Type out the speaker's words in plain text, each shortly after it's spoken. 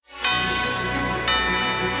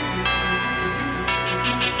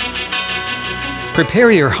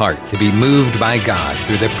Prepare your heart to be moved by God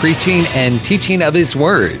through the preaching and teaching of His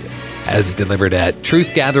Word, as delivered at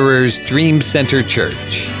Truth Gatherers Dream Center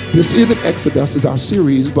Church. This isn't Exodus, is our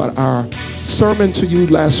series, but our sermon to you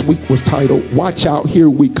last week was titled, Watch Out, Here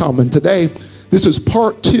We Come. And today, this is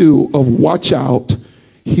part 2 of Watch Out,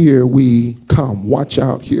 Here We Come. Watch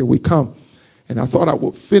Out, Here We Come. And I thought I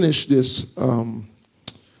would finish this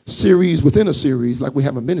series within a series, like we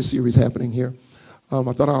have a mini-series happening here.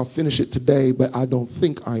 I thought I'll finish it today, but I don't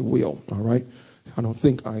think I will, all right? I don't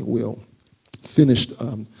think I will finish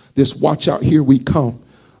this Watch Out, Here We Come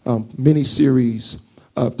mini-series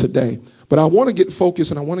today. But I want to get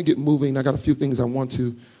focused and I want to get moving. I got a few things I want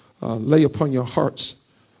to lay upon your hearts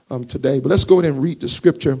today. But let's go ahead and read the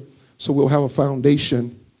scripture so we'll have a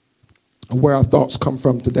foundation of where our thoughts come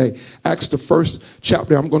from today. Acts, the first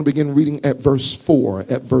chapter, I'm going to begin reading at verse 4.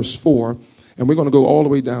 And we're going to go all the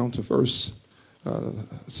way down to verse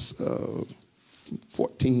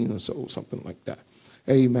 14 or so, something like that.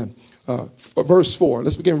 Amen. Verse 4.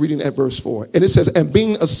 Let's begin reading at verse 4. And it says, and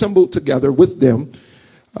being assembled together with them,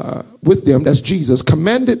 that's Jesus,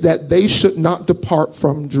 commanded that they should not depart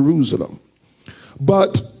from Jerusalem,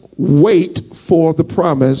 but wait for the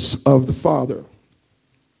promise of the Father,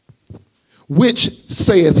 which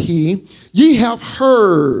saith he, ye have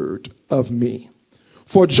heard of me.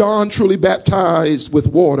 For John truly baptized with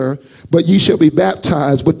water, but ye shall be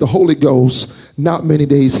baptized with the Holy Ghost not many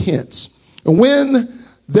days hence. And when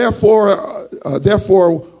they were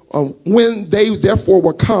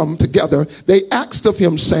come together, they asked of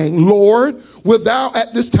him, saying, Lord, wilt thou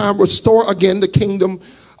at this time restore again the kingdom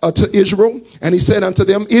to Israel? And he said unto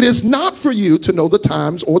them, it is not for you to know the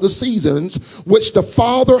times or the seasons which the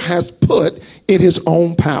Father has put in his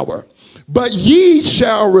own power, but ye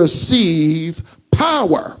shall receive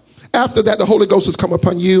power. After that, the Holy Ghost has come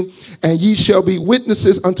upon you, and ye shall be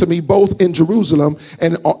witnesses unto me both in Jerusalem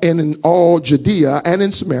and in all Judea and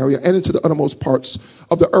in Samaria and into the uttermost parts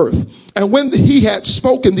of the earth. And when he had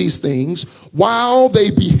spoken these things, while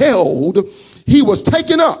they beheld, he was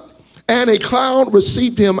taken up, and a cloud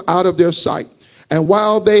received him out of their sight. And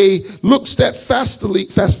while they looked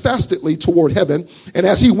steadfastly toward heaven, and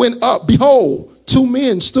as he went up, behold, 2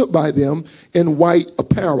 men stood by them in white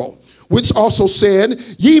apparel, which also said,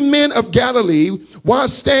 ye men of Galilee, why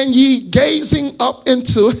stand ye gazing up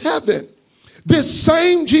into heaven? This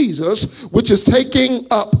same Jesus, which is taking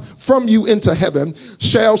up from you into heaven,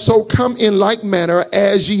 shall so come in like manner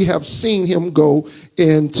as ye have seen him go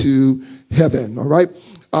into heaven. All right.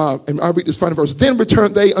 And I'll read this final verse. Then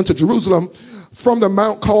returned they unto Jerusalem from the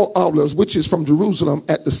mount called Olives, which is from Jerusalem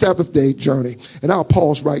at the Sabbath day journey. And I'll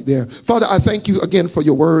pause right there. Father, I thank you again for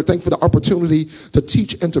your word. Thank you for the opportunity to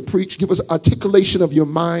teach and to preach. Give us articulation of your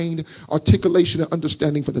mind, articulation and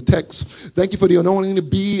understanding for the text. Thank you for the anointing to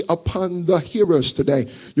be upon the hearers today.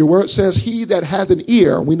 Your word says, he that hath an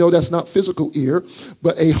ear, and we know that's not physical ear,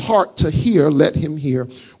 but a heart to hear, let him hear.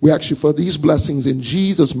 We ask you for these blessings in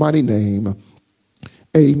Jesus' mighty name.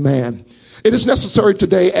 Amen. It is necessary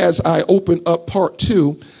today, as I open up part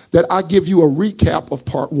 2, that I give you a recap of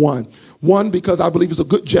part 1. One, because I believe it's a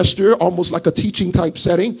good gesture, almost like a teaching type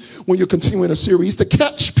setting when you're continuing a series, to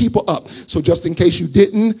catch people up. So just in case you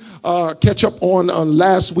didn't catch up on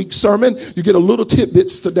last week's sermon, you get a little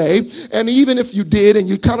tidbits today. And even if you did and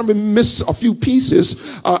you kind of missed a few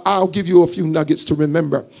pieces, I'll give you a few nuggets to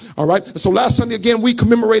remember. All right. So last Sunday, again, we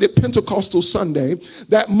commemorated Pentecostal Sunday,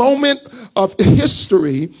 that moment of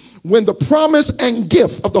history when the promise and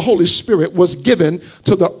gift of the Holy Spirit was given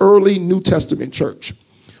to the early New Testament church.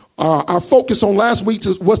 Our focus on last week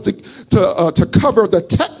was to cover the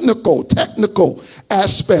technical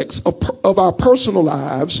aspects of our personal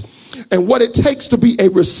lives and what it takes to be a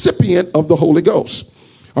recipient of the Holy Ghost.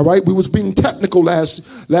 All right, we was being technical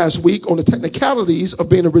last week on the technicalities of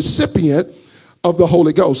being a recipient of the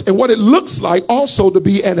Holy Ghost and what it looks like also to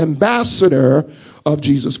be an ambassador of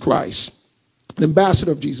Jesus Christ. An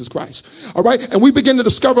ambassador of Jesus Christ. All right. And we begin to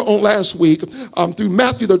discover on last week through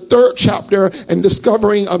Matthew, the 3rd chapter, and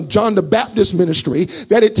discovering John the Baptist ministry,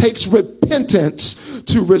 that it takes repentance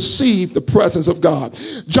to receive the presence of God.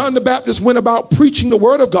 John the Baptist went about preaching the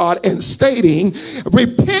word of God and stating,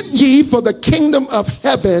 repent ye, for the kingdom of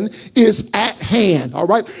heaven is at hand. All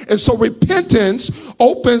right. And so repentance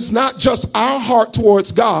opens not just our heart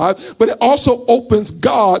towards God, but it also opens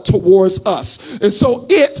God towards us. And so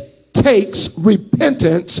it takes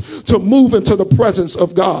repentance to move into the presence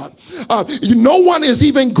of God. No one is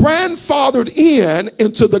even grandfathered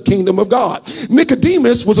into the kingdom of God.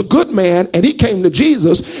 Nicodemus was a good man, and he came to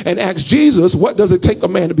Jesus and asked Jesus, what does it take a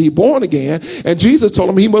man to be born again? And Jesus told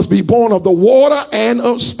him he must be born of the water and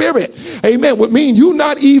of spirit. Amen. What mean you're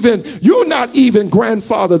not even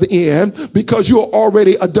grandfathered in, because you're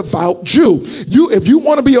already a devout Jew. If you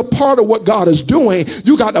want to be a part of what God is doing,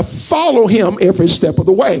 you got to follow him every step of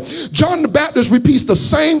the way. John the Baptist repeats the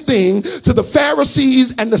same thing to the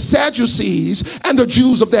Pharisees and the Sadducees and the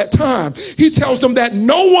Jews of that time. He tells them that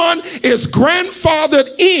no one is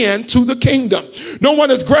grandfathered into the kingdom. No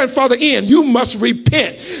one is grandfathered in. You must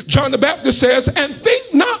repent. John the Baptist says, and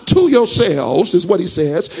think not to yourselves, is what he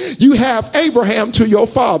says, you have Abraham to your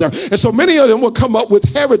father. And so many of them will come up with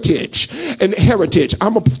heritage.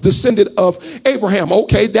 I'm a descendant of Abraham.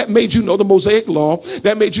 Okay, that made you know the Mosaic law.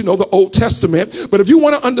 That made you know the Old Testament. But if you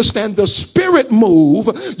want to understand the spirit move,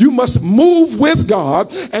 you must move with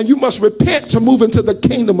God, and you must repent to move into the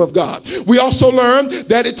kingdom of God. We also learned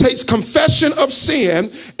that it takes confession of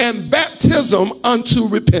sin and baptism unto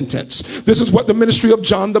repentance. This is what the ministry of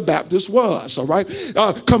John the Baptist was, all right?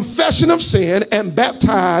 Confession of sin and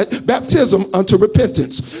baptism unto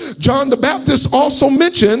repentance. John the Baptist also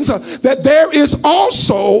mentions that there is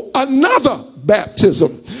also another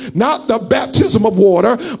baptism, not the baptism of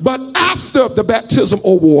water, but after the baptism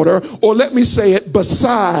of water, or let me say it,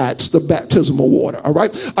 besides the baptism of water, all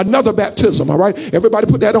right? Another baptism, all right? Everybody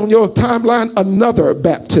put that on your timeline, another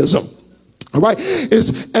baptism. All right,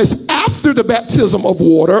 it's after the baptism of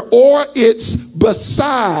water, or it's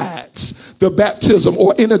besides the baptism,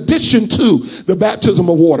 or in addition to the baptism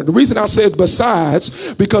of water. The reason I said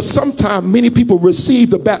besides, because sometimes many people receive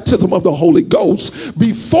the baptism of the Holy Ghost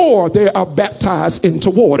before they are baptized into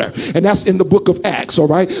water. And that's in the book of Acts, all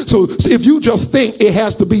right? So if you just think it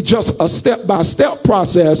has to be just a step-by-step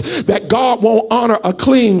process, that God won't honor a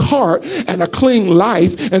clean heart and a clean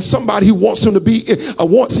life, and somebody who wants him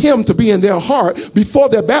to be in their heart before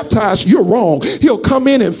they're baptized, you're wrong. He'll come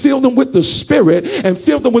in and fill them with the Spirit and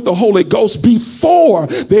fill them with the Holy Ghost before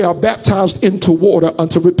they are baptized into water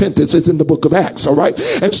unto repentance. It's in the book of Acts, all right?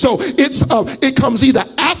 And so it comes either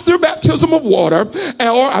after baptism of water, or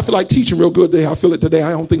I feel like teaching real good today. I feel it today.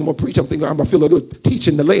 I don't think I'm going to preach. I'm thinking I'm going to feel a little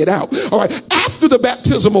teaching to lay it out. All right, after the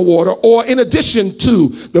baptism of water, or in addition to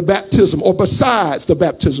the baptism, or besides the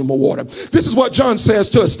baptism of water. This is what John says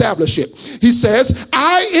to establish it. He says,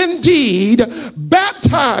 I indeed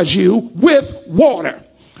baptize you with water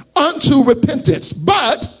unto repentance,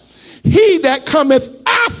 but he that cometh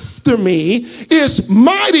after me is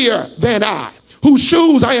mightier than I, whose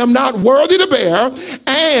shoes I am not worthy to bear,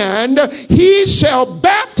 and he shall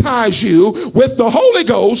baptize you with the Holy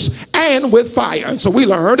Ghost and with fire. And so we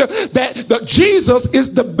learned that Jesus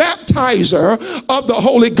is the baptizer of the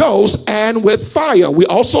Holy Ghost and with fire. We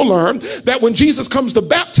also learned that when Jesus comes to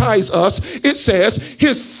baptize us, it says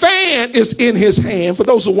his fan is in his hand. For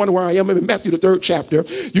those who wonder where I am, I'm in Matthew the 3rd chapter.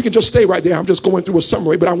 You can just stay right there. I'm just going through a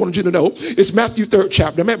summary, but I wanted you to know it's Matthew 3rd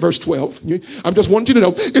chapter. I'm at verse 12. I'm just wanting you to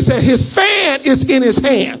know it said his fan is in his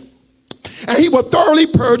hand, and he will thoroughly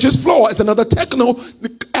purge his floor. It's another technical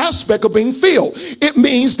aspect of being filled. It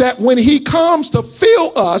means that when he comes to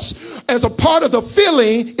fill us, as a part of the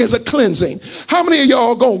filling is a cleansing. How many of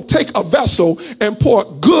y'all gonna take a vessel and pour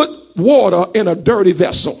good water in a dirty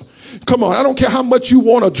vessel? Come on, I don't care how much you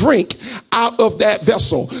want to drink out of that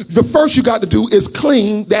vessel. The first you got to do is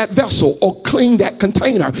clean that vessel, or clean that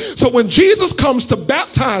container. So when Jesus comes to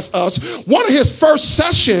baptize us, one of his first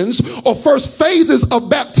sessions or first phases of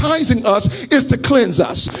baptizing us is to cleanse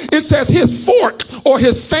us. It says his fork or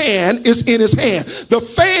his fan is in his hand. The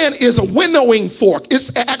fan is a winnowing fork.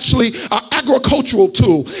 It's actually an agricultural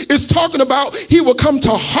tool. It's talking about he will come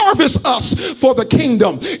to harvest us for the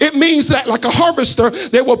kingdom. It means that like a harvester,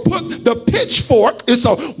 they will put the pitchfork. It's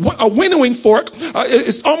a winnowing fork.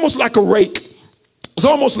 It's almost like a rake. It's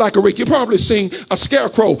almost like a rake. You've probably seen a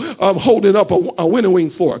scarecrow holding up a winnowing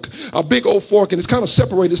fork, a big old fork, and it's kind of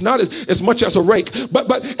separated. It's not as much as a rake. But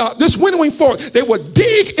this winnowing fork, they would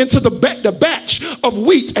dig into the batch of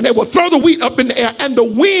wheat, and they would throw the wheat up in the air, and the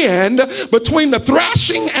wind, between the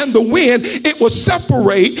thrashing and the wind, it would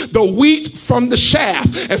separate the wheat from the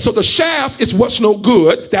shaft. And so the shaft is what's no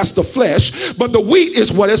good. That's the flesh. But the wheat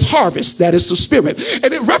is what is harvest. That is the spirit.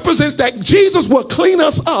 And it represents that Jesus will clean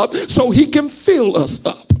us up so he can fill us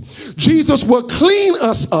up. Jesus will clean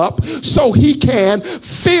us up so he can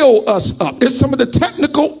fill us up. It's some of the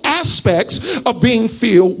technical aspects of being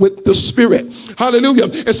filled with the Spirit. Hallelujah.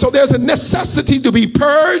 And so there's a necessity to be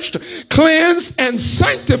purged, cleansed, and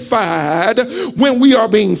sanctified when we are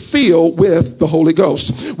being filled with the Holy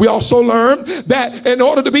Ghost. We also learned that in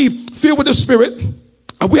order to be filled with the Spirit,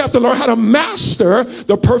 We have to learn how to master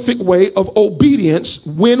the perfect way of obedience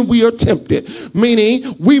when we are tempted.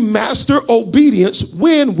 Meaning, we master obedience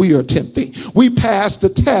when we are tempted. We pass the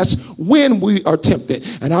test when we are tempted.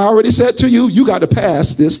 And I already said to you, you got to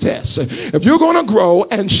pass this test. If you're going to grow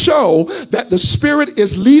and show that the Spirit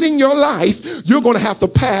is leading your life, you're going to have to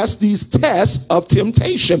pass these tests of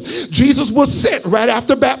temptation. Jesus was sent right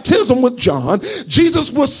after baptism with John.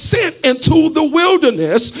 Jesus was sent into the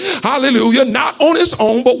wilderness, hallelujah, not on his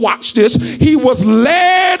own, but watch this. He was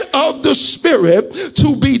led of the Spirit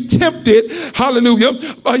to be tempted. Hallelujah.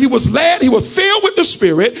 He was filled with the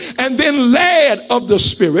Spirit and then led of the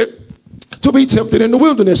Spirit to be tempted in the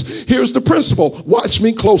wilderness. Here's the principle. Watch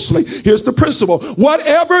me closely. Here's the principle.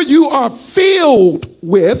 Whatever you are filled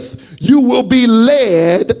with, you will be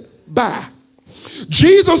led by.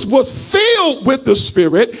 Jesus was filled with the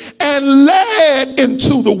Spirit and led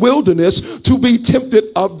into the wilderness to be tempted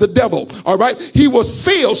of the devil. All right. He was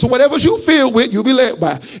filled. So whatever you filled with, you'll be led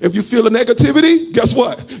by. If you feel a negativity, guess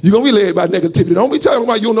what? You're going to be led by negativity. Don't be telling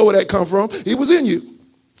me you don't know where that come from. It was in you.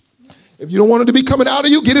 If you don't want it to be coming out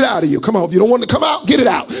of you, get it out of you. Come on. If you don't want it to come out, get it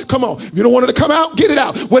out. Come on. If you don't want it to come out, get it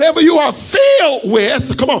out. Whatever you are filled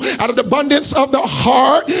with, come on. Out of the abundance of the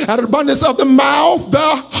heart, out of the abundance of the mouth, the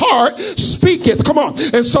heart speaketh. Come on.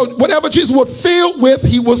 And so whatever Jesus was filled with,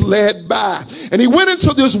 he was led by. And he went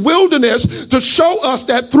into this wilderness to show us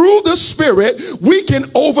that through the Spirit, we can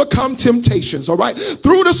overcome temptations. All right.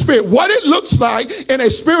 Through the Spirit, what it looks like in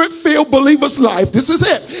a Spirit-filled believer's life. This is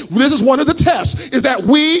it. This is one of the tests, is that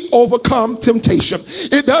we overcome temptation.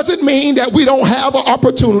 It doesn't mean that we don't have an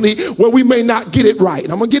opportunity where we may not get it right.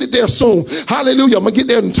 I'm going to get it there soon. Hallelujah. I'm going to get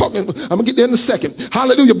there and talking. I'm going to get there in a second.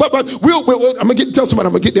 Hallelujah. But I'm going to tell somebody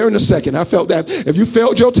I'm going to get there in a second. I felt that. If you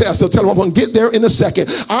failed your test, I'll tell them I'm going to get there in a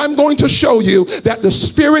second. I'm going to show you that the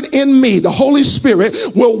Spirit in me, the Holy Spirit,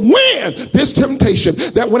 will win this temptation.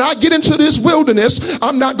 That when I get into this wilderness,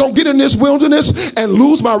 I'm not going to get in this wilderness and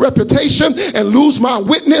lose my reputation and lose my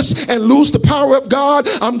witness and lose the power of God.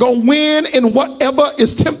 I'm going to win in whatever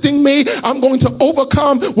is tempting me. I'm going to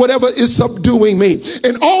overcome whatever is subduing me.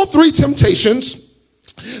 In all three temptations,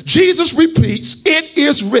 Jesus repeats, it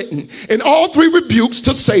is written. In all three rebukes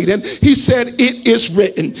to Satan, he said, it is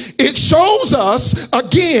written. It shows us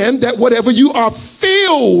again that whatever you are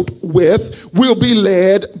filled with will be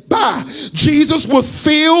led by. Jesus was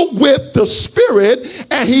filled with the Spirit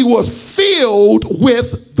and he was filled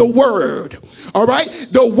with the Word. All right.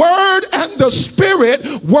 The Word and the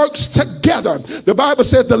Spirit works together. The Bible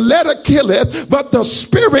says the letter killeth, but the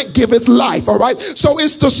Spirit giveth life. All right. So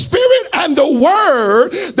it's the Spirit and the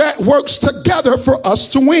Word that works together for us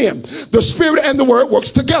to win. The Spirit and the Word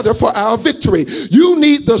works together for our victory. You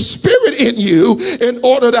need the Spirit in you in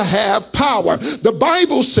order to have power. The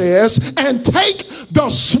Bible says, and take the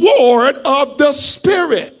sword of the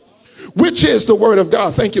Spirit, which is the Word of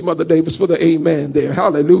God. Thank you, Mother Davis, for the amen there.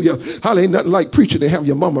 Hallelujah. Hallelujah. Nothing like preaching to have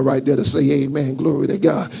your mama right there to say amen. Glory to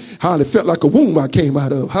God. Hallelujah. Felt like a womb I came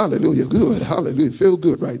out of. Hallelujah. Good. Hallelujah. Feel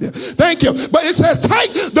good right there. Thank you. But it says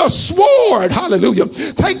take the sword. Hallelujah.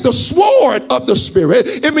 Take the sword of the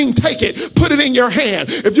Spirit. It means take it. Put it in your hand.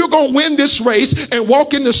 If you're going to win this race and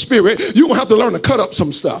walk in the Spirit, you're going to have to learn to cut up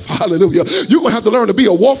some stuff. Hallelujah. You're going to have to learn to be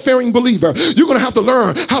a warfaring believer. You're going to have to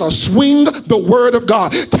learn how to swing the Word of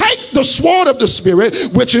God. Take the sword of the Spirit,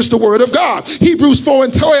 which is the Word of God. Hebrews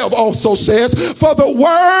 4:12 also says, for the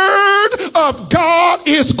Word of God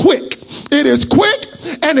is quick. It is quick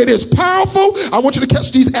and it is powerful. I want you to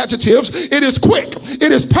catch these adjectives. It is quick.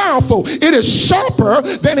 It is powerful. It is sharper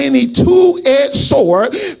than any two-edged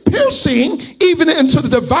sword, piercing even into the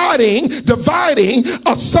dividing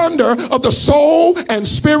asunder of the soul and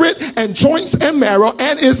spirit and joints and marrow,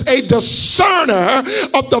 and is a discerner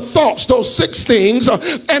of the thoughts, those six things,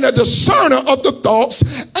 and a discerner of the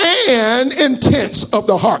thoughts and intents of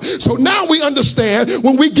the heart. So now we understand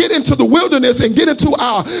when we get into the wilderness and get into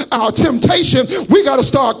our temptation, we got to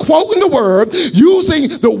start quoting the Word, using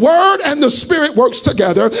the Word and the Spirit works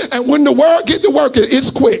together. And when the Word get to working, it's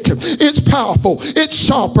quick, it's powerful, it's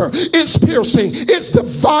sharper, it's piercing, it's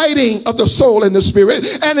dividing of the soul and the spirit,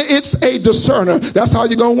 and it's a discerner. That's how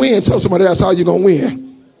you're going to win. Tell somebody that's how you're going to win.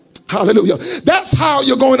 Hallelujah. That's how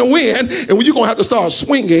you're going to win. And you're going to have to start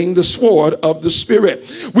swinging the sword of the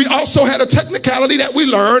Spirit. We also had a technicality that we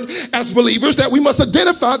learned as believers, that we must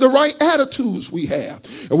identify the right attitudes we have.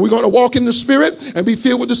 And we're going to walk in the Spirit and be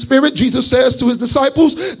filled with the Spirit. Jesus says to his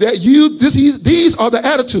disciples that these are the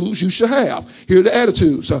attitudes you should have. Here are the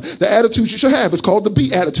attitudes. The attitudes you should have is called the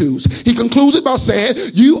Beatitudes. He concludes it by saying,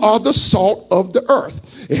 you are the salt of the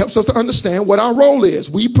earth. It helps us to understand what our role is.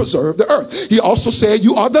 We preserve the earth. He also said,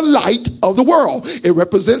 you are the light light of the world. It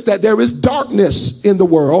represents that there is darkness in the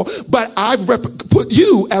world, but I've put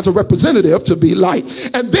you as a representative to be light.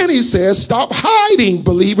 And then he says, stop hiding,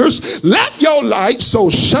 believers. Let your light so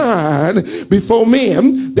shine before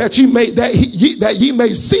men that ye may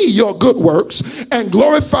see your good works and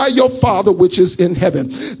glorify your Father which is in heaven.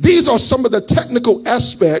 These are some of the technical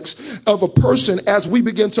aspects of a person as we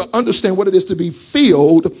begin to understand what it is to be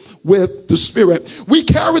filled with the Spirit. We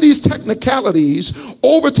carry these technicalities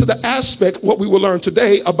over to the aspect, what we will learn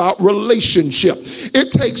today, about relationship.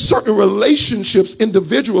 It takes certain relationships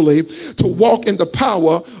individually to walk in the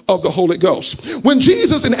power of the Holy Ghost. When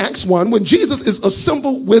Jesus, in Acts 1, when Jesus is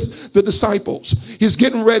assembled with the disciples, he's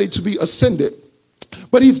getting ready to be ascended.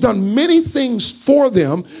 But he's done many things for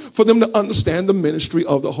them to understand the ministry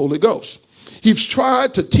of the Holy Ghost. He's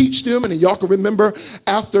tried to teach them, and y'all can remember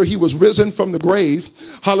after he was risen from the grave,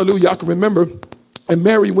 hallelujah, y'all can remember, and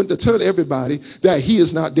Mary went to tell everybody that he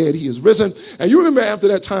is not dead, he is risen. And you remember after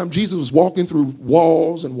that time, Jesus was walking through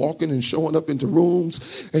walls and walking and showing up into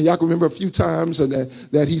rooms. And y'all can remember a few times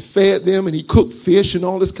that he fed them and he cooked fish and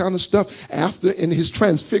all this kind of stuff after in his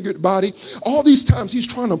transfigured body. All these times he's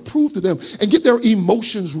trying to prove to them and get their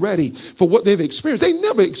emotions ready for what they've experienced. They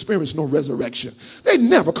never experienced no resurrection. They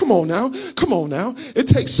never. Come on now. It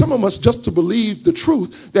takes some of us just to believe the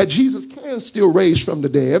truth that Jesus can still raise from the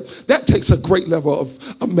dead. That takes a great level of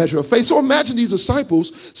a measure of faith. So imagine these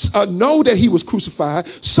disciples know that he was crucified,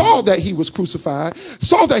 saw that he was crucified,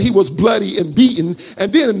 saw that he was bloody and beaten,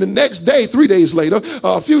 and then the next day, 3 days later,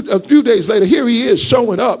 a few days later, here he is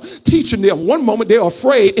showing up, teaching them. One moment they're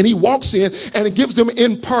afraid, and he walks in and it gives them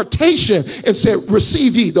impartation and said,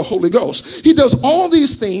 receive ye the Holy Ghost. He does all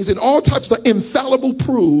these things and all types of infallible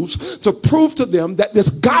proofs to prove to them that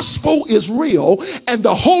this gospel is real and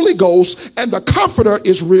the Holy Ghost and the Comforter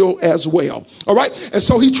is real as well. All right. And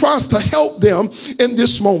so he tries to help them in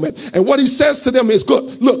this moment. And what he says to them is,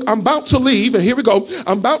 look, I'm about to leave. And here we go.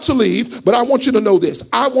 I'm about to leave, but I want you to know this.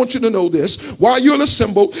 I want you to know this. While you're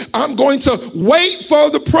assembled, I'm going to wait for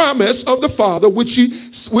the promise of the Father, which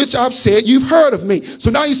I've said you've heard of me. So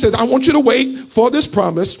now he says, I want you to wait for this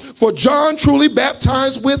promise. For John truly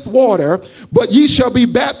baptized with water, but ye shall be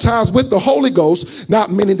baptized with the Holy Ghost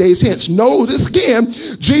not many days hence. Notice again,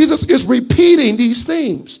 Jesus is repeating these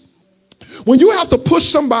things. When you have to push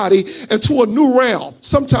somebody into a new realm,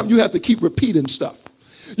 sometimes you have to keep repeating stuff.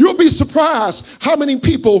 You'll be surprised how many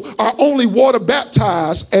people are only water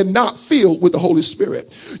baptized and not filled with the Holy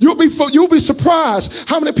Spirit. You'll be surprised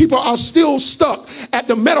how many people are still stuck at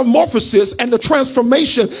the metamorphosis and the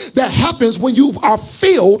transformation that happens when you are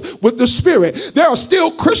filled with the Spirit. There are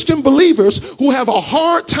still Christian believers who have a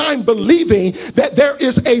hard time believing that there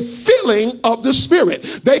is a filling of the Spirit.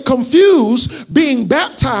 They confuse being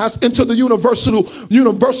baptized into the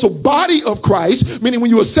universal body of Christ, meaning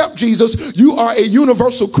when you accept Jesus, you are a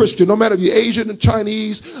universal Christian, no matter if you're Asian and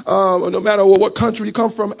Chinese, no matter what country you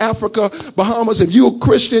come from, Africa, Bahamas. If you're a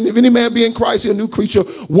Christian, if any man be in Christ, he's a new creature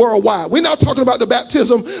worldwide. We're not talking about the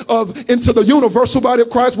baptism into the universal body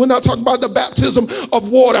of Christ. We're not talking about the baptism of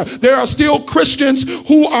water. There are still Christians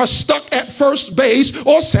who are stuck at first base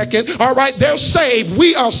or second. All right, they're saved.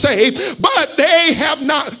 We are saved, but they have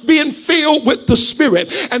not been filled with the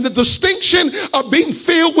Spirit. And the distinction of being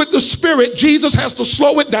filled with the Spirit, Jesus has to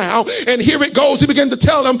slow it down. And here it goes. He began to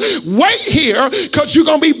tell them, wait here because you're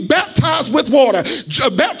going to be baptized with water,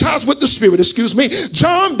 baptized with the Spirit,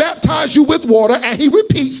 John baptized you with water, and he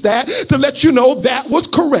repeats that to let you know that was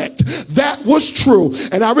correct. That was true.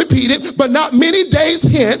 And I repeat it, but not many days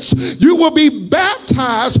hence, you will be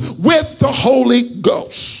baptized with the Holy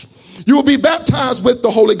Ghost. You will be baptized with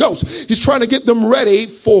the Holy Ghost. He's trying to get them ready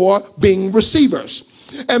for being receivers.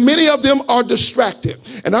 And many of them are distracted.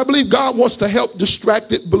 And I believe God wants to help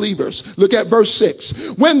distracted believers. Look at verse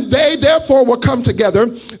 6. When they therefore were come together,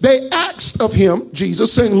 they asked of him,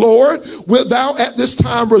 Jesus, saying, Lord, wilt thou at this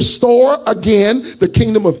time restore again the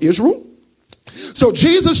kingdom of Israel? So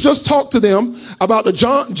Jesus just talked to them about the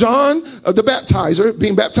John the baptizer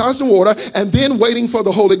being baptized in water and then waiting for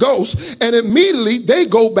the Holy Ghost. And immediately they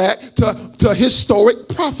go back to historic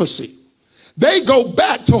prophecy. They go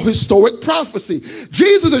back to historic prophecy.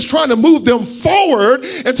 Jesus is trying to move them forward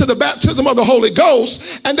into the baptism of the Holy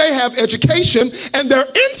Ghost, and they have education, and their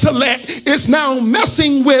intellect is now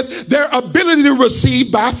messing with their ability to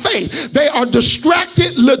receive by faith. They are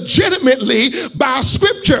distracted legitimately by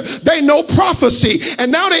Scripture. They know prophecy,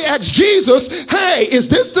 and now they ask Jesus, hey, is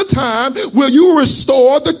this the time? Will you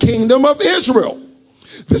restore the kingdom of Israel?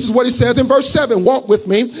 This is what he says in verse 7. Walk with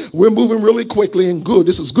me. We're moving really quickly and good.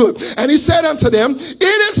 This is good. And he said unto them,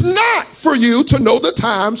 it is not for you to know the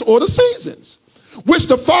times or the seasons. which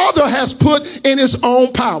the Father has put in his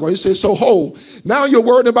own power. He says, so hold. Now you're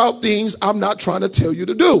worried about things I'm not trying to tell you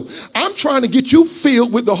to do. I'm trying to get you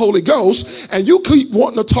filled with the Holy Ghost, and you keep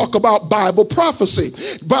wanting to talk about Bible prophecy.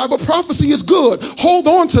 Bible prophecy is good. Hold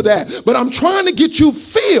on to that. But I'm trying to get you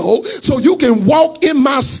filled so you can walk in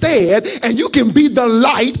my stead and you can be the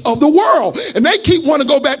light of the world. And they keep wanting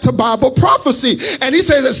to go back to Bible prophecy. And he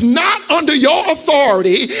says it's not under your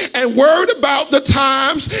authority and worried about the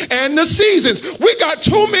times and the seasons. We got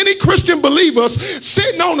too many Christian believers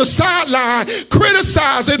sitting on the sideline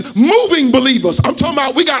criticizing moving believers. I'm talking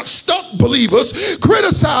about we got stuck believers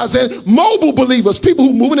criticizing mobile believers, people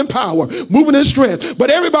who moving in power, moving in strength.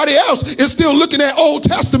 But everybody else is still looking at Old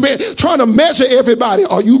Testament, trying to measure everybody.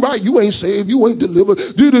 Are you right? You ain't saved. You ain't delivered.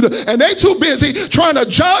 And they too busy trying to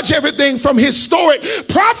judge everything from historic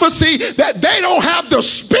prophecy that they don't have the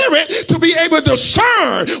spirit to be able to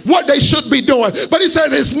discern what they should be doing. But he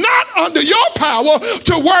said it's not under your power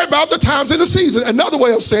to worry about the times and the seasons. Another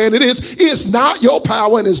way of saying it is, it's not your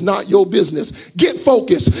power and it's not your business. Get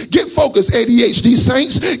focused. Get focused, ADHD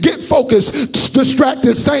saints. Get focused,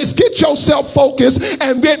 distracted saints. Get yourself focused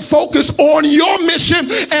and get focused on your mission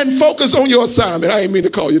and focus on your assignment. I ain't mean to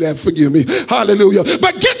call you that. Forgive me. Hallelujah.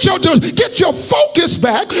 But get your focus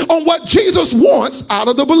back on what Jesus wants out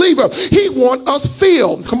of the believer. He wants us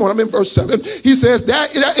filled. Come on, I'm in verse 7. He says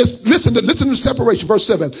that is, listen to the separation. Verse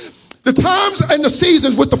 7. The times and the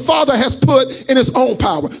seasons which the Father has put in his own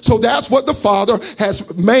power. So that's what the Father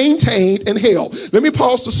has maintained and held. Let me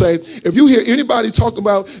pause to say, if you hear anybody talk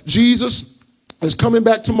about Jesus is coming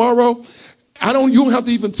back tomorrow, you don't have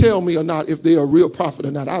to even tell me or not if they're a real prophet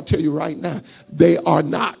or not. I'll tell you right now, they are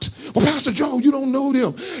not. Well, Pastor Joe, you don't know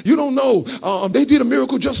them. You don't know. They did a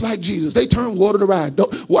miracle just like Jesus. They turned water to wine.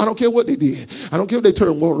 I don't care what they did. I don't care if they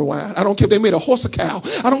turned water to wine. I don't care if they made a horse a cow.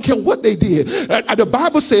 I don't care what they did. The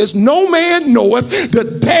Bible says, no man knoweth the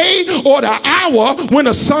day or the hour when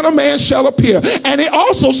the Son of Man shall appear. And it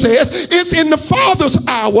also says it's in the Father's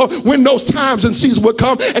hour when those times and seasons will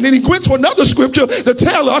come. And then he went to another scripture to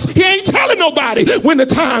tell us he ain't telling nobody when the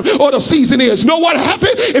time or the season is. You know what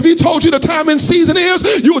happened? If he told you the time and season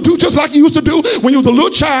is, you would do just like you used to do when you was a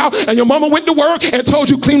little child and your mama went to work and told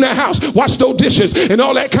you clean that house, wash those dishes and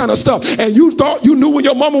all that kind of stuff. And you thought you knew when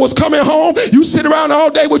your mama was coming home. You sit around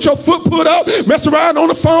all day with your foot put up, mess around on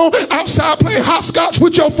the phone, outside playing hopscotch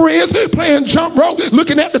with your friends, playing jump rope,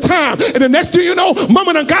 looking at the time. And the next thing you know,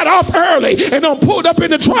 mama done got off early and done pulled up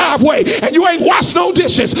in the driveway and you ain't washed no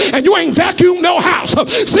dishes and you ain't vacuumed no house.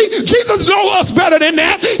 See, Jesus knows us better than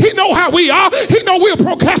that. He know how we are. He know we'll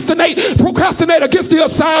procrastinate against the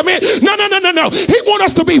assignment. No. He want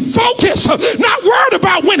us to be focused, not worried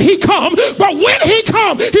about when he come, but when he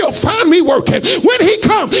come, he'll find me working. When he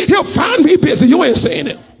come, he'll find me busy. You ain't saying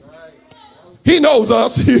it. He knows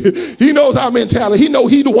us. He knows our mentality. He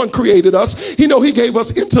knows he the one created us. He knows he gave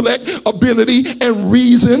us intellect, ability, and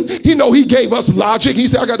reason. He knows he gave us logic. He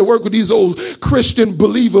said, I got to work with these old Christian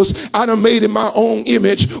believers I done made in my own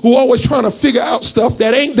image who always trying to figure out stuff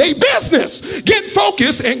that ain't their business. Get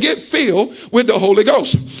focused and get filled with the Holy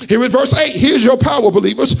Ghost. Here is verse 8. Here's your power,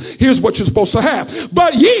 believers. Here's what you're supposed to have.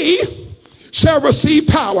 But ye shall receive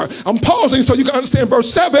power. I'm pausing so you can understand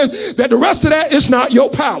verse 7 that the rest of that is not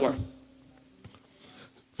your power.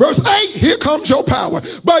 Verse 8, here comes your power.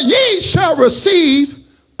 But ye shall receive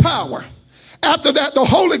power. After that, the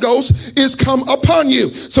Holy Ghost is come upon you.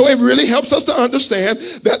 So it really helps us to understand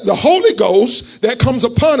that the Holy Ghost that comes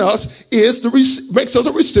upon us makes us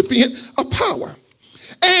a recipient of power.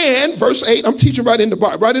 And verse 8, I'm teaching right in the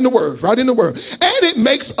word. And it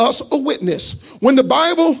makes us a witness. When the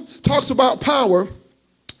Bible talks about power,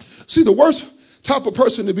 see, the worst type of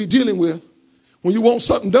person to be dealing with when you want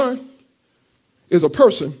something done is a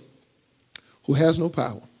person who has no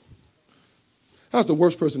power. That's the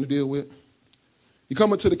worst person to deal with. You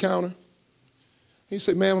come up to the counter, and you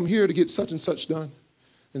say, ma'am, I'm here to get such and such done,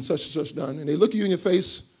 and such done. And they look at you in your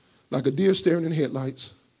face like a deer staring in the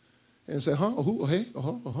headlights and say, who, hey,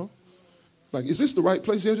 Like, is this the right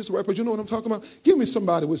place? Yeah, this is the right place. You know what I'm talking about? Give me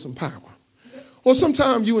somebody with some power. Or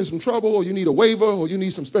sometimes you in some trouble, or you need a waiver, or you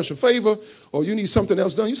need some special favor, or you need something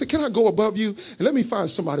else done. You say, can I go above you and let me find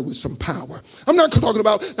somebody with some power? I'm not talking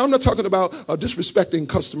about disrespecting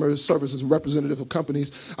customer services and representative of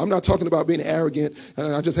companies. I'm not talking about being arrogant,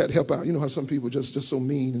 and I just had to help out. You know how some people just so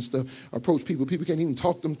mean and stuff approach people. People can't even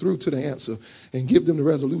talk them through to the answer and give them the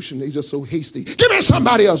resolution. They just so hasty. Give me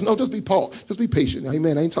somebody else. No, just be patient.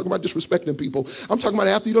 Amen. I ain't talking about disrespecting people. I'm talking about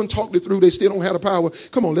after you done talked it through, they still don't have the power.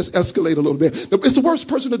 Come on, let's escalate a little bit. It's the worst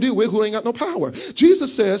person to deal with who ain't got no power.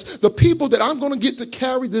 Jesus says the people that I'm going to get to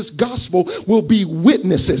carry this gospel will be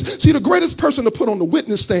witnesses. See, the greatest person to put on the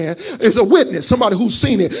witness stand is a witness, somebody who's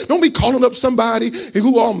seen it. Don't be calling up somebody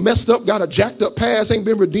who all messed up, got a jacked up past, ain't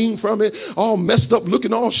been redeemed from it, all messed up,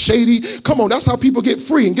 looking all shady. Come on, that's how people get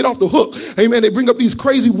free and get off the hook. Amen. They bring up these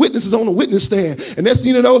crazy witnesses on the witness stand. And next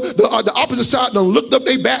thing you know, the opposite side done looked up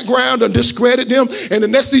their background and discredited them. And the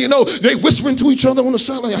next thing you know, they whispering to each other on the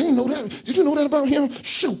side like, I didn't know that. Did you know that about him?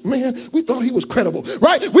 Shoot, man, we thought he was credible,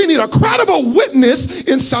 right? We need a credible witness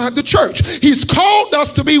inside the church. He's called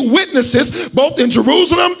us to be witnesses both in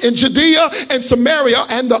Jerusalem, in Judea, and Samaria,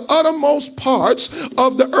 and the uttermost parts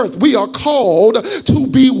of the earth. We are called to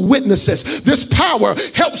be witnesses. This power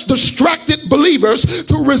helps distracted believers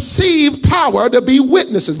to receive power to be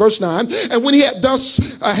witnesses. Verse 9, and when he had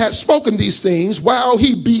thus had spoken these things, while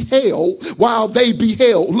they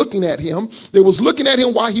beheld, looking at him, they was looking at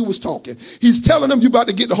him while he was talking. He's telling them, you about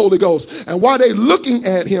to get the Holy Ghost. And while they looking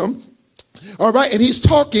at him, all right, and he's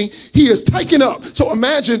talking, he is taken up. So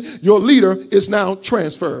imagine your leader is now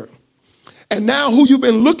transferred. And now who you've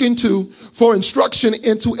been looking to for instruction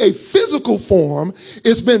into a physical form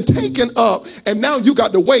has been taken up, and now you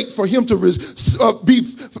got to wait for him to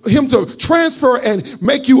transfer and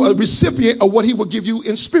make you a recipient of what he will give you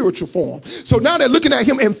in spiritual form. So now they're looking at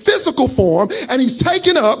him in physical form, and he's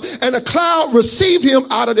taken up, and a cloud received him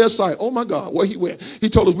out of their sight. Oh my God, where he went. He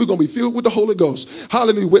told us we're going to be filled with the Holy Ghost.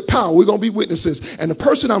 Hallelujah, with power. We're going to be witnesses. And the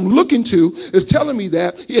person I'm looking to is telling me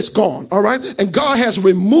that it's gone. All right. And God has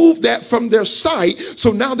removed that from their sight, so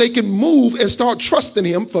now they can move and start trusting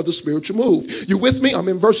him for the spiritual move. You with me? I'm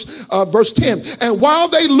in verse 10. And while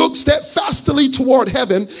they looked steadfastly toward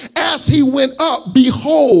heaven, as he went up,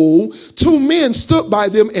 behold, two men stood by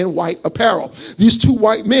them in white apparel. These two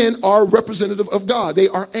white men are representative of God. They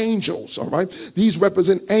are angels. All right. These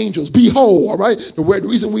represent angels. Behold. All right. The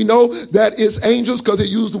reason we know that is angels because they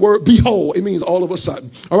use the word behold. It means all of a sudden.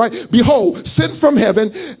 All right. Behold, sent from heaven,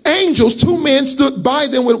 angels, two men stood by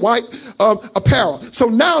them with white apparel. So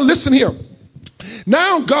now listen here.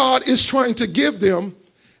 Now God is trying to give them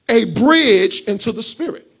a bridge into the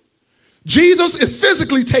spirit. Jesus is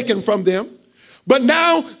physically taken from them, but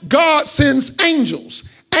now God sends angels.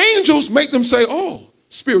 Angels make them say, oh,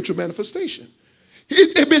 spiritual manifestation.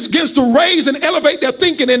 It begins to raise and elevate their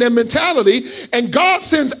thinking and their mentality. And God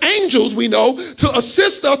sends angels, we know, to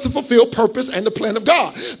assist us to fulfill purpose and the plan of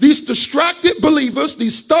God. These distracted believers,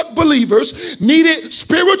 these stuck believers needed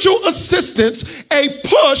spiritual assistance, a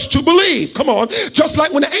push to believe. Come on. Just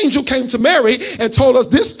like when the angel came to Mary and told us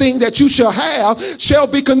this thing that you shall have shall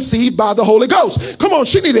be conceived by the Holy Ghost. Come on.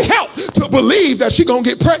 She needed help to believe that she's going to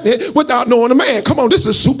get pregnant without knowing a man. Come on. This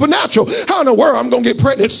is supernatural. How in the world I'm going to get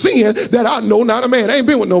pregnant seeing that I know not a man? I ain't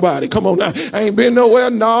been with nobody. Come on now. I ain't been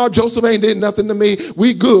nowhere. No, Joseph ain't did nothing to me.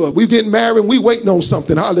 We good. We getting married and we waiting on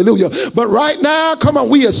something. Hallelujah. But right now, come on,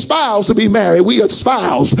 we espouse to be married. We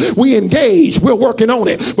espoused. We engaged. We're working on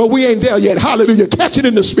it. But we ain't there yet. Hallelujah. Catch it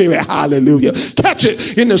in the spirit. Hallelujah. Catch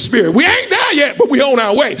it in the spirit. We ain't there yet, but we on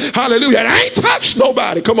our way. Hallelujah. And I ain't touched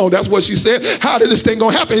nobody. Come on, that's what she said. How did this thing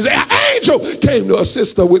gonna happen? An angel came to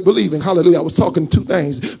assist her with believing. Hallelujah. I was talking two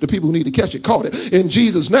things. The people who need to catch it caught it. In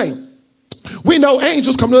Jesus' name. We know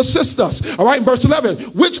angels come to assist us. All right, in verse 11,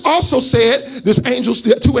 which also said,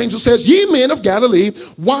 two angels says, ye men of Galilee,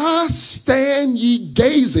 why stand ye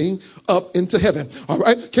gazing up into heaven? All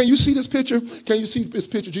right, can you see this picture? Can you see this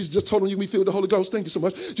picture? Jesus just told them you'll be filled with the Holy Ghost. Thank you so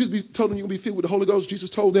much. Jesus told them you'll be filled with the Holy Ghost. Jesus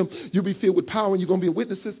told them you'll be filled with power and you're going to be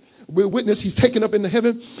a witness. He's taken up into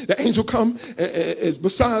heaven. The angel come is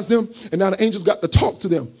besides them, and now the angels got to talk to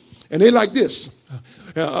them. And they like this,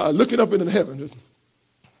 looking up into heaven.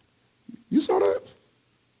 You saw that?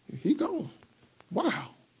 He gone. Wow.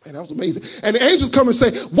 Man, that was amazing. And the angels come and say,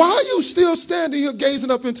 why are you still standing here gazing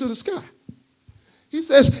up into the sky? He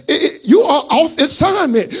says, you are off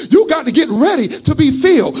assignment. You got to get ready to be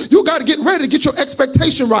filled. You got to get ready to get your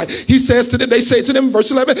expectation right. He says to them, they say to them, verse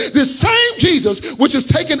 11, this same Jesus, which is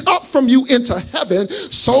taken up from you into heaven,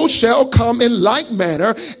 so shall come in like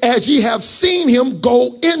manner as ye have seen him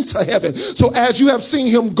go into heaven. So as you have seen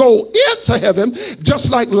him go into heaven, just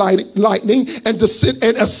like lightning and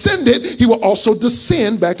ascended, he will also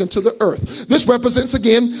descend back into the earth. This represents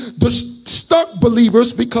again the stuck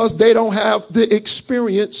believers because they don't have the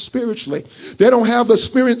experience spiritually. They don't have the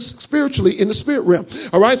experience spiritually in the spirit realm.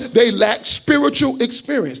 All right. They lack spiritual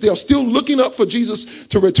experience. They are still looking up for Jesus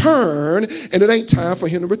to return, and it ain't time for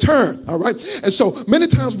him to return. All right. And so many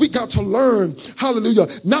times we got to learn, hallelujah,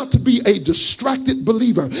 not to be a distracted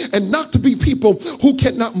believer and not to be people who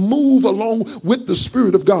cannot move along with the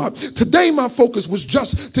Spirit of God. Today, my focus was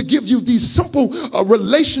just to give you these simple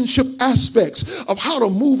relationship aspects of how to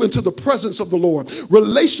move into the presence of the Lord.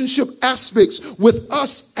 Relationship aspects with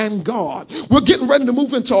us and God. We're getting ready to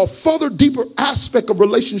move into a further deeper aspect of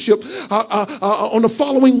relationship on the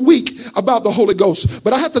following week about the Holy Ghost.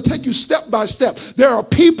 But I have to take you step by step. There are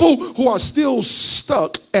people who are still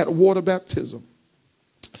stuck at water baptism.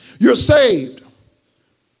 You're saved.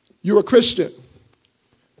 You're a Christian.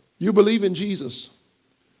 You believe in Jesus,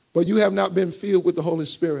 but you have not been filled with the Holy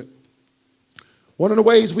Spirit. One of the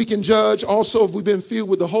ways we can judge also if we've been filled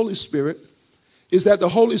with the Holy Spirit is that the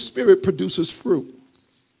Holy Spirit produces fruit.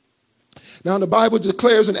 Now, the Bible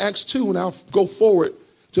declares in Acts 2, and I'll go forward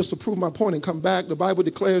just to prove my point and come back. The Bible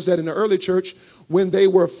declares that in the early church, when they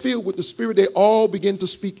were filled with the Spirit, they all began to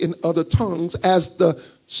speak in other tongues as the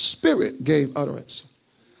Spirit gave utterance.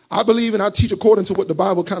 I believe, and I teach according to what the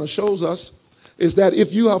Bible kind of shows us, is that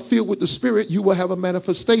if you are filled with the Spirit, you will have a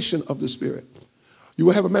manifestation of the Spirit. You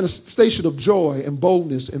will have a manifestation of joy and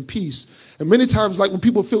boldness and peace. And many times, like when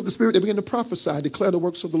people feel the Spirit, they begin to prophesy, declare the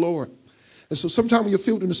works of the Lord. And so sometimes when you're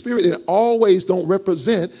filled in the Spirit, it always don't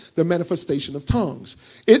represent the manifestation of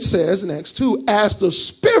tongues. It says in Acts 2, as the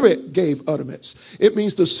Spirit gave utterance. It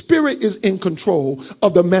means the Spirit is in control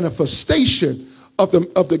of the manifestation of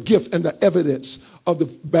the gift and the evidence of the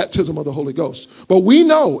baptism of the Holy Ghost. But we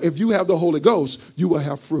know if you have the Holy Ghost, you will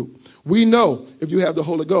have fruit. We know if you have the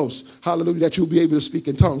Holy Ghost, hallelujah, that you'll be able to speak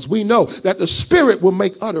in tongues. We know that the Spirit will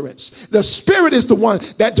make utterance. The Spirit is the one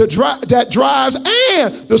that drives,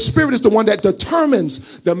 and the Spirit is the one that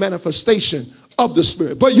determines the manifestation of the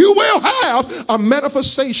Spirit. But you will have a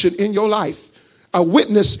manifestation in your life, a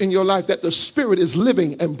witness in your life that the Spirit is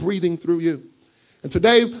living and breathing through you. And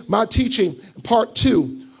today, my teaching, part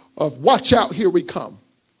 2 of Watch Out, Here We Come,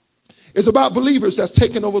 is about believers that's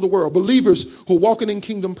taken over the world, believers who are walking in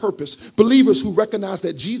kingdom purpose, believers who recognize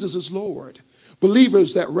that Jesus is Lord,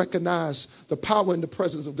 believers that recognize the power and the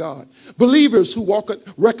presence of God, believers who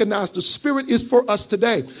recognize the Spirit is for us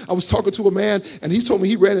today. I was talking to a man, and he told me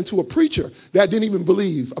he ran into a preacher that didn't even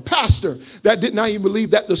believe, a pastor that did not even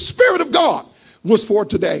believe that the Spirit of God was for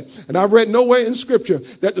today. And I read nowhere in Scripture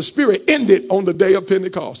that the Spirit ended on the day of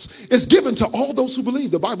Pentecost. It's given to all those who believe.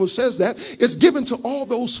 The Bible says that. It's given to all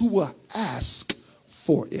those who will ask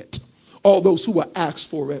for it. All those who will ask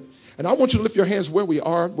for it. And I want you to lift your hands where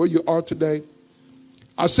you are today.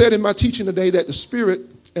 I said in my teaching today that the Spirit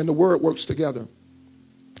and the Word works together.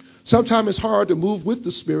 Sometimes it's hard to move with the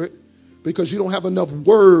Spirit because you don't have enough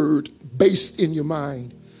Word based in your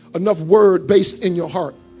mind, enough Word based in your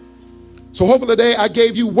heart. So hopefully today I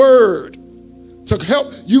gave you word to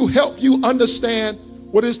help you understand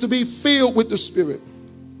what it is to be filled with the Spirit.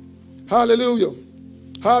 Hallelujah.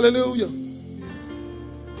 Hallelujah.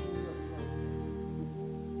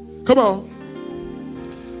 Come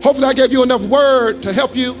on. Hopefully I gave you enough word to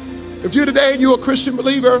help you. If you're today and you're a Christian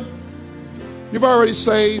believer, you've already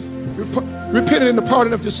saved, you've repented in the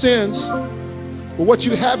pardon of your sins. But what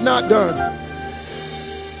you have not done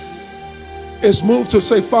is moved to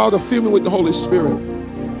say, Father, fill me with the Holy Spirit.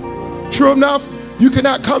 True enough, you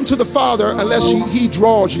cannot come to the Father unless he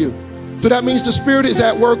draws you. So that means the Spirit is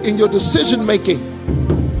at work in your decision making,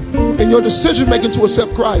 to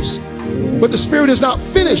accept Christ. But the Spirit is not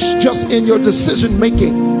finished just in your decision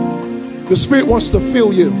making. The Spirit wants to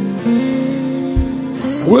fill you.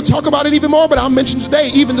 We'll talk about it even more, but I'll mention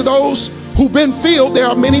today, even to those who've been filled, there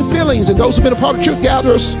are many fillings. And those who've been a part of Truth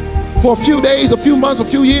Gatherers for a few days, a few months, a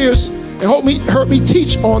few years, and heard me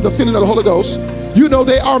teach on the filling of the Holy Ghost, you know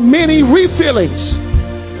there are many refillings,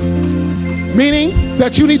 meaning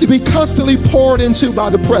that you need to be constantly poured into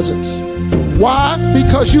by the presence. Why?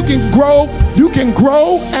 Because you can grow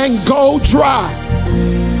and go dry.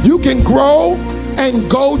 You can grow and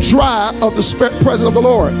go dry of the presence of the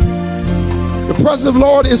Lord. The presence of the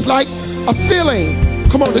Lord is like a filling.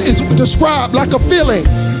 Come on, it's described like a filling,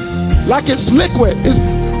 like it's liquid.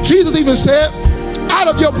 Jesus even said, out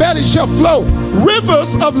of your belly shall flow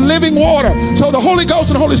rivers of living water. So the Holy Ghost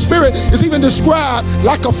and the Holy Spirit is even described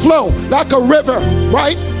like a flow, like a river,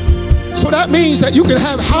 right? So that means that you can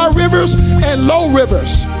have high rivers and low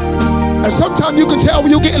rivers. And sometimes you can tell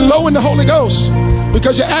when you're getting low in the Holy Ghost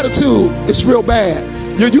because your attitude is real bad.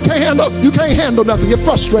 You can't handle nothing. You're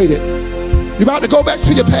frustrated. You're about to go back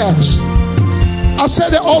to your past. I said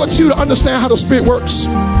that all of you to understand how the Spirit works.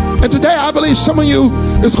 And today I believe some of you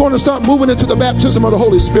is going to start moving into the baptism of the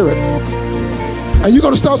Holy Spirit. And you're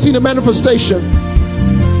going to start seeing the manifestation.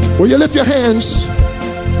 Will you lift your hands?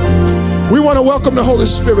 We want to welcome the Holy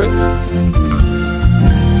Spirit.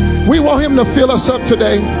 We want him to fill us up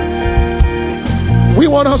today. We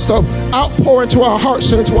want us to outpour into our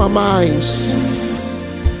hearts and into our minds.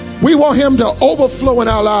 We want him to overflow in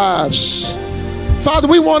our lives. Father,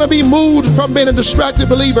 we want to be moved from being a distracted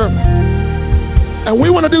believer. And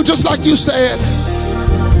we want to do just like you said.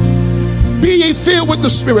 Be ye filled with the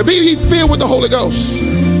Spirit. Be ye filled with the Holy Ghost.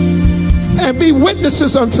 And be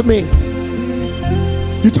witnesses unto me.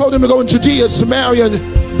 You told them to go in Judea, Samaria, and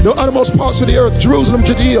the uttermost parts of the earth. Jerusalem,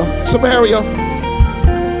 Judea, Samaria.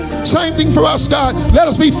 Same thing for us, God. Let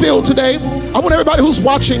us be filled today. I want everybody who's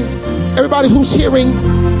watching, everybody who's hearing,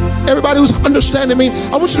 everybody who's understanding me,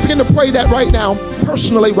 I want you to begin to pray that right now,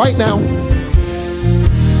 personally, right now.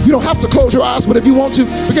 You don't have to close your eyes, but if you want to,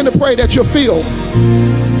 begin to pray that you're filled.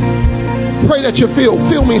 Pray that you're filled.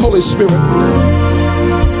 Fill me, Holy Spirit.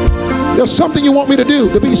 There's something you want me to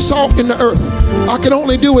do, to be salt in the earth. I can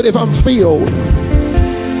only do it if I'm filled.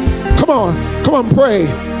 Come on, pray.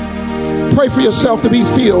 Pray for yourself to be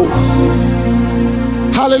filled.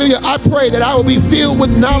 Hallelujah. I pray that I will be filled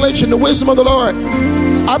with knowledge and the wisdom of the Lord.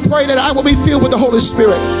 I pray that I will be filled with the Holy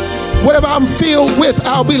Spirit. Whatever I'm filled with,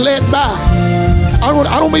 I'll be led by.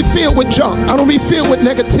 I don't be filled with junk. I don't be filled with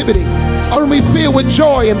negativity. I don't be filled with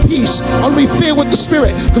joy and peace. I don't be filled with the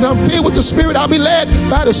Spirit. Because I'm filled with the Spirit, I'll be led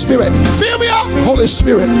by the Spirit. Fill me up, Holy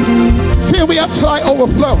Spirit. Fill me up till I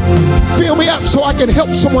overflow. Fill me up so I can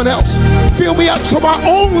help someone else. Fill me up so my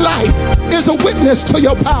own life is a witness to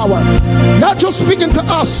your power. Not just speaking to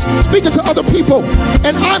us, speaking to other people.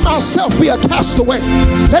 And I myself be a castaway.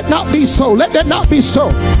 Let not be so. Let that not be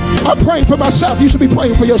so. I'm praying for myself. You should be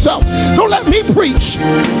praying for yourself. Don't let me preach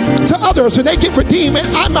to others and they get redeemed and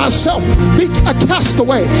I myself be a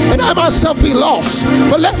castaway and I myself be lost.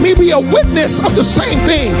 But let me be a witness of the same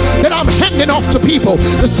thing that I'm handing off to people,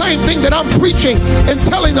 the same thing that I'm preaching and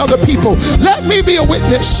telling other people. Let me be a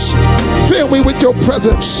witness. Fill me with your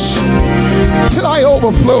presence till I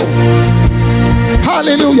overflow.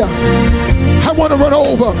 Hallelujah. I want to run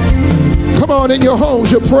over. Come on, in your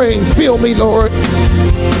homes you're praying. Fill me, Lord.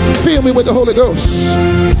 Fill me with the Holy Ghost.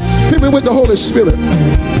 Fill me with the Holy Spirit.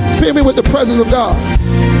 Fill me with the presence of God.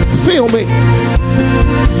 Fill me.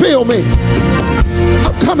 Fill me.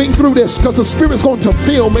 I'm coming through this because the Spirit's going to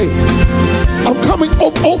fill me. I'm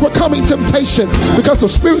overcoming temptation because the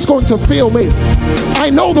Spirit's going to fill me. I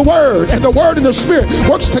know the Word, and the Word and the Spirit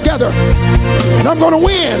works together. And I'm going to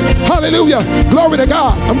win. Hallelujah. Glory to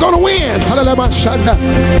God. I'm going to win. Hallelujah.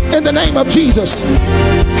 In the name of Jesus.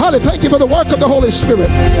 Hallelujah. Thank you for the work of the Holy Spirit.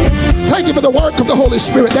 Thank you for the work of the Holy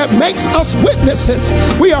Spirit that makes us witnesses.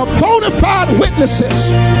 We are bona fide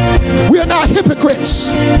witnesses. We are not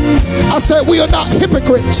hypocrites. I said we are not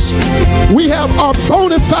hypocrites. We are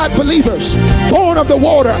bona fide believers, born of the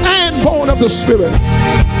water and born of the Spirit.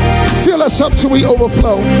 Fill us up till we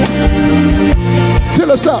overflow.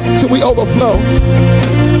 Fill us up till we overflow.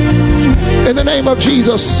 In the name of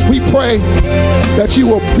Jesus, we pray that you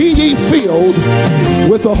will be ye filled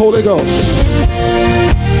with the Holy Ghost.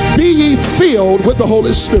 Be ye filled with the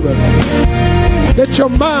Holy Spirit. Let your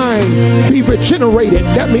mind be regenerated.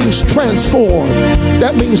 That means transformed.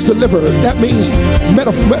 That means delivered. That means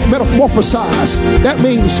metamorphosized. That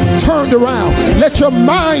means turned around. Let your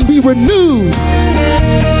mind be renewed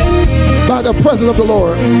by the presence of the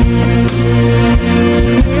Lord,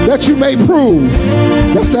 that you may prove.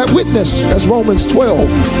 That's that witness. That's Romans 12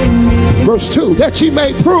 verse 2. That you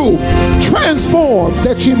may prove. Transform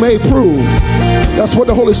that you may prove. That's what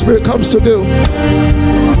the Holy Spirit comes to do.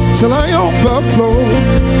 Till I overflow,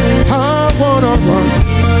 I wanna run.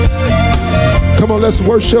 Come on, let's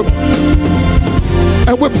worship.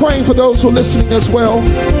 And we're praying for those who are listening as well,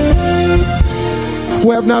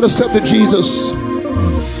 who have not accepted Jesus.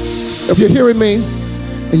 If you're hearing me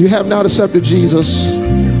and you have not accepted Jesus,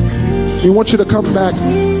 we want you to come back.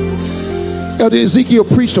 Elder Ezekiel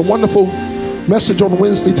preached a wonderful message on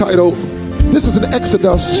Wednesday titled, "This is an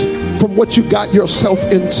Exodus from what you got yourself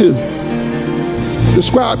into."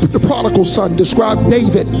 Described the prodigal son, described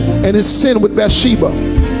David and his sin with Bathsheba,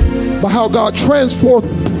 but how God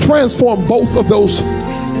transformed both of those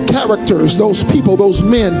characters, those people, those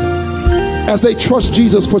men, as they trust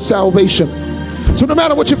Jesus for salvation. So no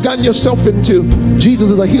matter what you've gotten yourself into, Jesus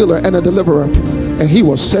is a healer and a deliverer, and he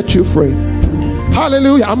will set you free.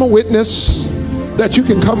 Hallelujah. I'm a witness that you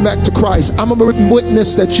can come back to Christ. I'm a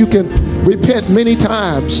witness that you can repent many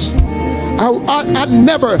times. I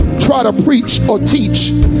never try to preach or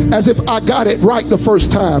teach as if I got it right the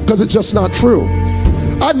first time, because it's just not true.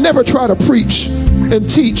 I never try to preach and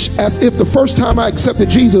teach as if the first time I accepted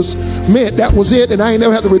Jesus meant that was it, and I ain't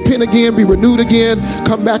never had to repent again, be renewed again,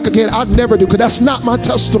 come back again. I never do, because that's not my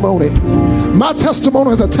testimony. My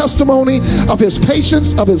testimony is a testimony of his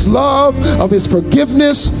patience, of his love, of his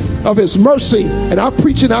forgiveness, of his mercy, and I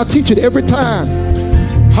preach and I teach it every time.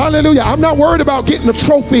 Hallelujah. I'm not worried about getting a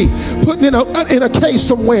trophy, putting in a case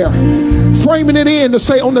somewhere, framing it in to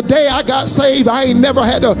say on the day I got saved, I ain't never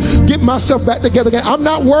had to get myself back together again. I'm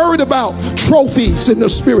not worried about trophies in the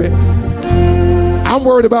spirit. I'm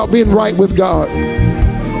worried about being right with God.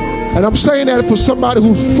 And I'm saying that for somebody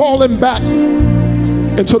who's fallen back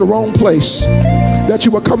into the wrong place, that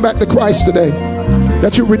you will come back to Christ today,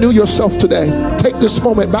 that you renew yourself today. Take this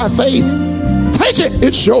moment by faith. Take it.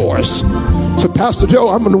 It's yours. So Pastor Joe,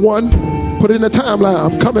 I'm the one, put it in the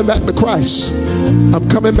timeline. I'm coming back to Christ. I'm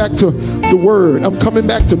coming back to the Word. I'm coming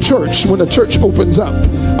back to church when the church opens up.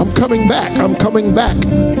 I'm coming back. I'm coming back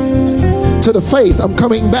to the faith. I'm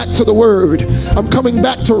coming back to the Word. I'm coming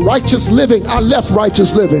back to righteous living. I left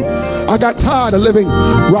righteous living. I got tired of living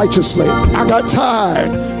righteously. I got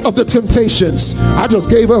tired of the temptations. I just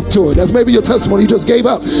gave up to it. That's maybe your testimony. You just gave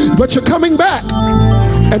up. But you're coming back.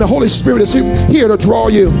 And the Holy Spirit is here to draw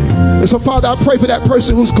you. And so, Father, I pray for that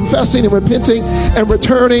person who's confessing and repenting and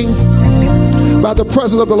returning by the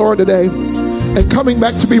presence of the Lord today and coming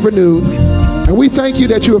back to be renewed. And we thank you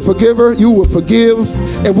that you're a forgiver. You will forgive.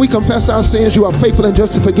 If we confess our sins, you are faithful and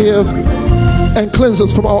just to forgive and cleanse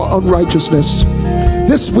us from all unrighteousness.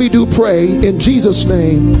 This we do pray in Jesus'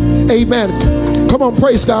 name. Amen. Come on,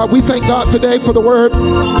 praise God. We thank God today for the word.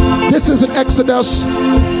 This is an Exodus.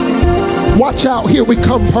 Watch out, here we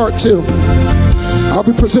come, part 2. I'll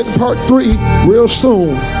be presenting part 3 real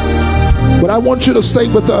soon. But I want you to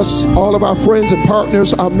stay with us, all of our friends and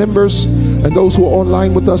partners, our members, and those who are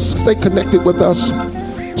online with us. Stay connected with us,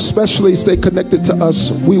 especially stay connected to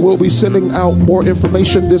us. We will be sending out more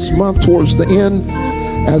information this month towards the end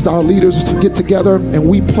as our leaders get together and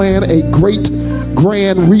we plan a great,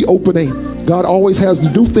 grand reopening. God always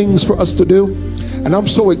has new things for us to do. And I'm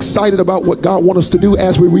so excited about what God wants us to do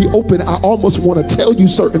as we reopen. I almost want to tell you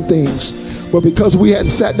certain things, but because we hadn't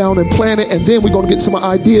sat down and planned it, and then we're going to get some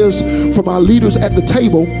ideas from our leaders at the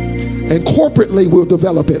table, and corporately we'll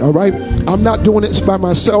develop it, all right? I'm not doing it by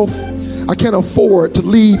myself. I can't afford to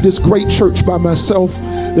lead this great church by myself.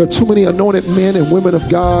 There are too many anointed men and women of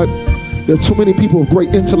God. There are too many people of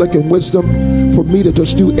great intellect and wisdom for me to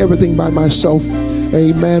just do everything by myself.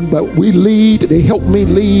 Amen. But we lead, they help me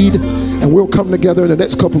lead, and we'll come together in the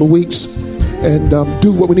next couple of weeks and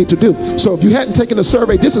do what we need to do. So if you hadn't taken a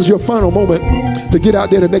survey, this is your final moment to get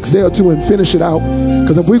out there the next day or two and finish it out.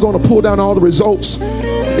 Because if we're going to pull down all the results,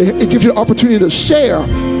 it gives you the opportunity to share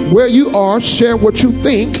where you are, share what you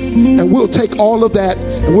think, and we'll take all of that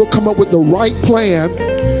and we'll come up with the right plan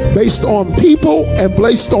based on people and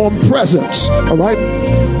based on presence. All right?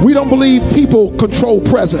 We don't believe people control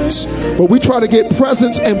presence, but we try to get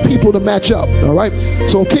presence and people to match up. All right?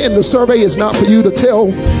 So again, the survey is not for you to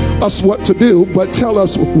tell us what to do, but tell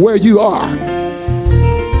us where you are.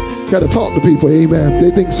 Got to talk to people. Amen. They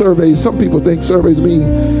think surveys, some people think surveys mean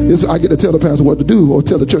is I get to tell the pastor what to do or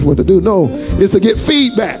tell the church what to do. No, it's to get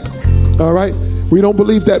feedback. All right? We don't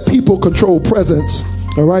believe that people control presence.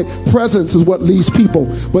 All right, presence is what leads people,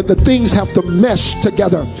 but the things have to mesh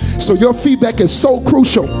together. So your feedback is so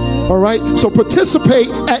crucial. All right, so participate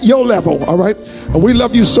at your level. All right, and we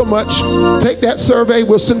love you so much. Take that survey.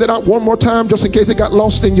 We'll send it out one more time just in case it got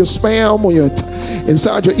lost in your spam or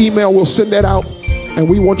inside your email. We'll send that out. And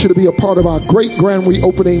we want you to be a part of our great grand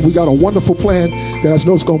reopening. We got a wonderful plan that I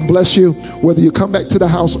know is going to bless you, whether you come back to the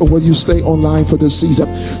house or whether you stay online for this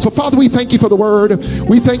season. So, Father, we thank you for the word.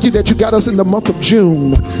 We thank you that you got us in the month of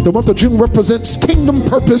June. The month of June represents kingdom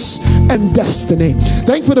purpose and destiny.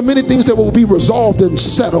 Thank you for the many things that will be resolved and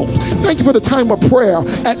settled. Thank you for the time of prayer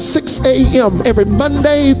at 6 a.m. every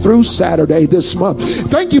Monday through Saturday this month.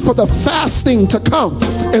 Thank you for the fasting to come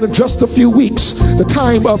in just a few weeks, the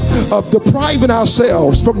time of depriving ourselves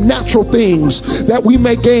from natural things that we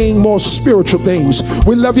may gain more spiritual things.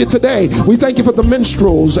 We love you today. We thank you for the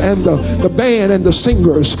minstrels and the band and the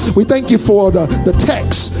singers. We thank you for the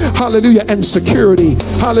text. hallelujah, and security.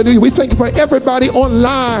 Hallelujah. We thank you for everybody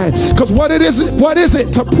online, because what is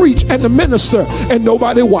it to preach and to minister and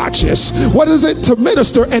nobody watches? What is it to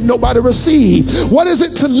minister and nobody receive? What is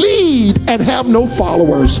it to lead and have no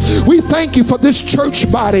followers? We thank you for this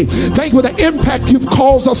church body. Thank you for the impact you've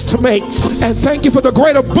caused us to make, and thank you for the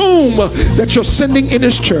greater boom that you're sending in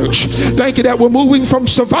this church. Thank you that we're moving from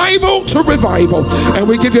survival to revival, and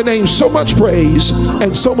we give your name so much praise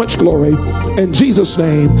and so much glory in Jesus'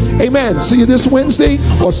 name. Amen. See you this Wednesday,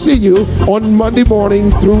 or see you on Monday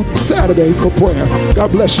morning through Saturday for prayer.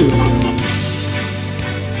 God bless you.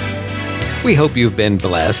 We hope you've been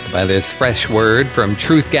blessed by this fresh word from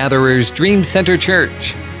Truth Gatherers Dream Center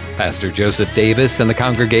Church. Pastor Joseph Davis and the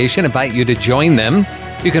congregation invite you to join them.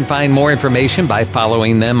 You can find more information by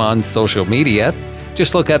following them on social media.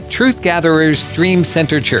 Just look up Truth Gatherers Dream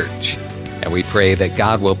Center Church. And we pray that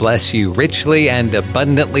God will bless you richly and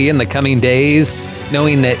abundantly in the coming days,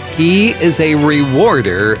 knowing that He is a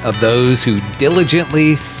rewarder of those who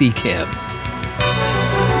diligently seek Him.